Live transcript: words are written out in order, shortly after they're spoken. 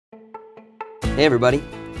Hey everybody,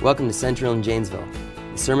 welcome to Central in Janesville,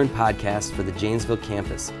 the sermon podcast for the Janesville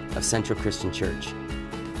campus of Central Christian Church.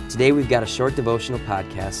 Today we've got a short devotional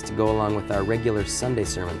podcast to go along with our regular Sunday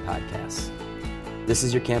sermon podcasts. This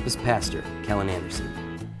is your campus pastor, Kellen Anderson.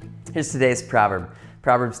 Here's today's proverb,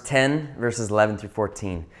 Proverbs 10, verses 11 through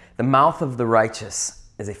 14. The mouth of the righteous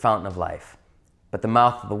is a fountain of life, but the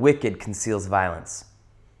mouth of the wicked conceals violence.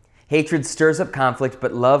 Hatred stirs up conflict,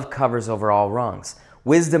 but love covers over all wrongs.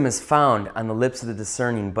 Wisdom is found on the lips of the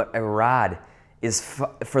discerning, but a rod is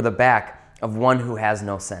for the back of one who has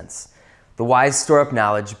no sense. The wise store up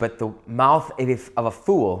knowledge, but the mouth of a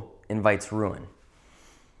fool invites ruin.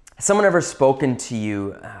 Has someone ever spoken to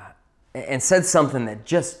you and said something that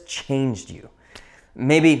just changed you?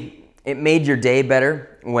 Maybe it made your day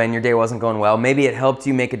better when your day wasn't going well. Maybe it helped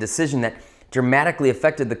you make a decision that dramatically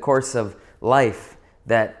affected the course of life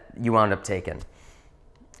that you wound up taking.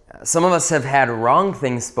 Some of us have had wrong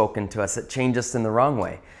things spoken to us that changed us in the wrong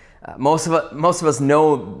way. Most of us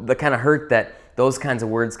know the kind of hurt that those kinds of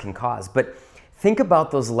words can cause. But think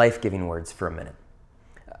about those life-giving words for a minute.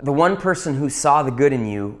 The one person who saw the good in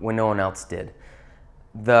you when no one else did.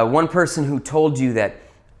 The one person who told you that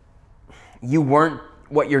you weren't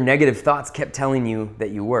what your negative thoughts kept telling you that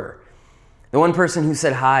you were. The one person who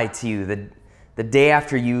said hi to you the day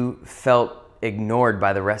after you felt ignored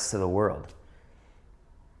by the rest of the world.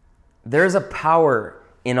 There's a power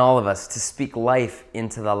in all of us to speak life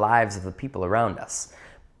into the lives of the people around us.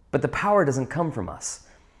 But the power doesn't come from us.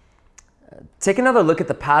 Take another look at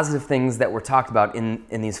the positive things that were talked about in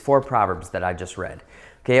these 4 Proverbs that I just read.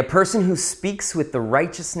 Okay, a person who speaks with the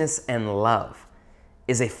righteousness and love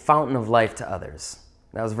is a fountain of life to others.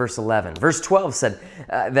 That was verse 11. Verse 12 said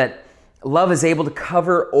that love is able to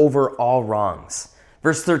cover over all wrongs.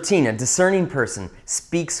 Verse 13, a discerning person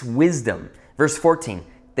speaks wisdom. Verse 14,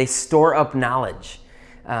 they store up knowledge.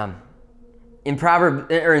 In Psalm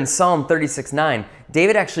 36:9,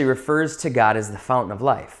 David actually refers to God as the fountain of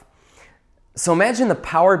life. So imagine the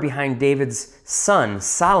power behind David's son,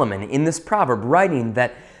 Solomon, in this proverb, writing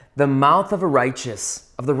that the mouth of the righteous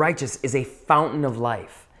is a fountain of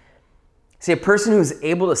life. See, a person who is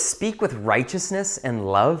able to speak with righteousness and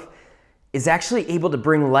love is actually able to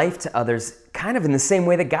bring life to others kind of in the same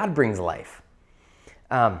way that God brings life.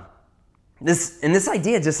 This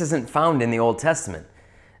idea just isn't found in the Old Testament.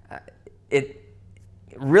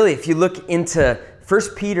 If you look into 1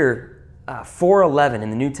 Peter 4:11 in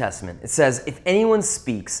the New Testament, it says, if anyone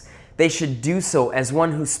speaks, they should do so as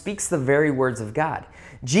one who speaks the very words of God.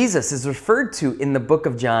 Jesus is referred to in the book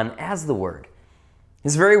of John as the Word.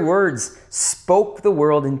 His very words spoke the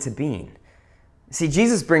world into being. See,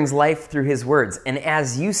 Jesus brings life through his words, and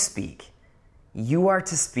as you speak, you are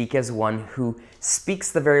to speak as one who speaks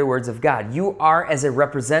the very words of God. You are, as a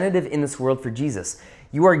representative in this world for Jesus,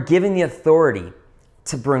 you are given the authority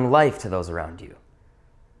to bring life to those around you.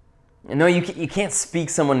 And no, you can't speak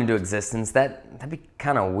someone into existence. That'd be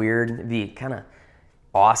kind of weird. It'd be kind of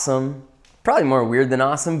awesome. Probably more weird than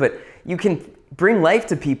awesome, but you can bring life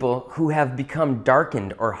to people who have become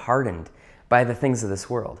darkened or hardened by the things of this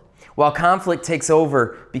world. While conflict takes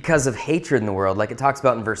over because of hatred in the world, like it talks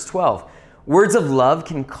about in verse 12, words of love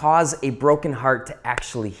can cause a broken heart to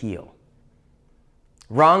actually heal.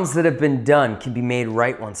 Wrongs that have been done can be made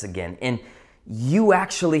right once again. And you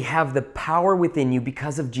actually have the power within you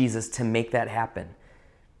because of Jesus to make that happen.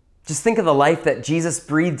 Just think of the life that Jesus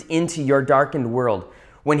breathed into your darkened world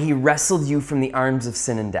when he wrestled you from the arms of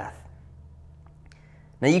sin and death.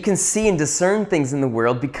 Now you can see and discern things in the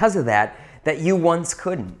world because of that you once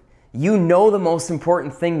couldn't. You know the most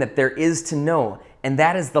important thing that there is to know, and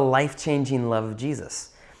that is the life-changing love of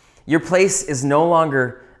Jesus. Your place is no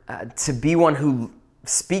longer to be one who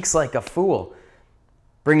speaks like a fool,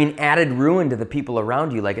 bringing added ruin to the people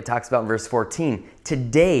around you, like it talks about in verse 14.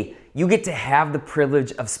 Today, you get to have the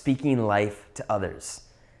privilege of speaking life to others.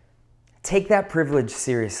 Take that privilege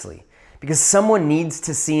seriously, because someone needs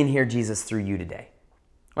to see and hear Jesus through you today.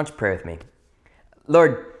 Why don't you pray with me?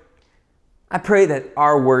 Lord, I pray that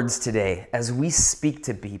our words today, as we speak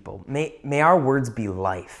to people, may our words be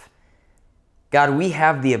life. God, we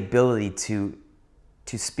have the ability to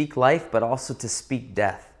speak life, but also to speak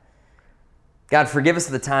death. God, forgive us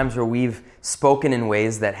the times where we've spoken in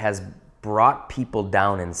ways that has brought people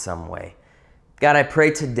down in some way. God, I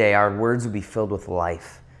pray today our words will be filled with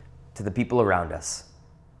life to the people around us.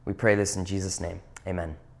 We pray this in Jesus' name.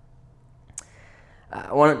 Amen.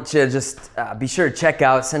 I want you to just be sure to check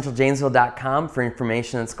out centraljanesville.com for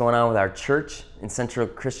information that's going on with our church in Central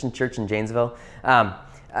Christian Church in Janesville.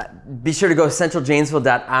 Be sure to go to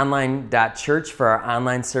centraljanesville.online.church for our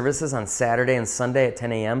online services on Saturday and Sunday at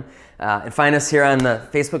 10 a.m. And find us here on the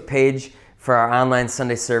Facebook page for our online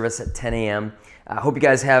Sunday service at 10 a.m. I hope you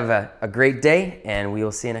guys have a great day, and we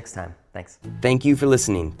will see you next time. Thanks. Thank you for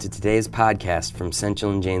listening to today's podcast from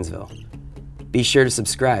Central and Janesville. Be sure to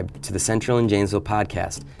subscribe to the Central and Janesville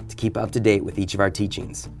podcast to keep up to date with each of our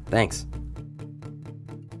teachings. Thanks.